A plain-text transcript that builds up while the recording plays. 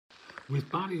With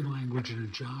body language in a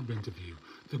job interview,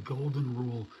 the golden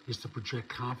rule is to project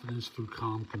confidence through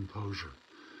calm composure.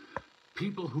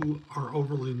 People who are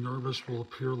overly nervous will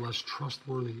appear less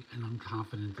trustworthy and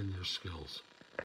unconfident in their skills.